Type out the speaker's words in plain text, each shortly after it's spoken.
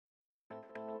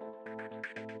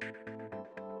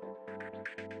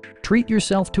Treat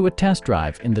yourself to a test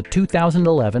drive in the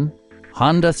 2011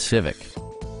 Honda Civic.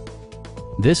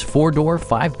 This four-door,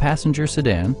 five-passenger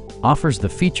sedan offers the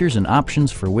features and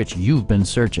options for which you've been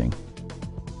searching.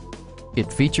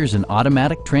 It features an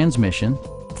automatic transmission,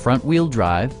 front-wheel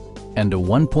drive, and a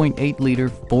 1.8-liter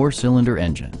four-cylinder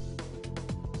engine.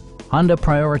 Honda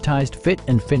prioritized fit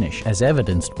and finish as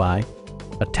evidenced by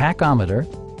a tachometer,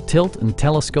 tilt and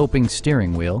telescoping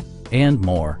steering wheel, and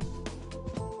more.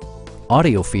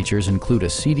 Audio features include a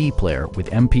CD player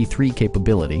with MP3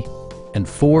 capability and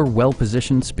four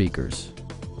well-positioned speakers.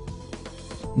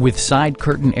 With side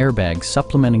curtain airbags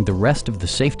supplementing the rest of the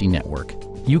safety network,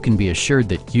 you can be assured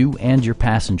that you and your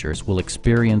passengers will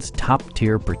experience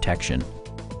top-tier protection.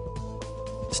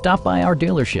 Stop by our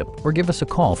dealership or give us a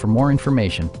call for more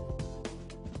information.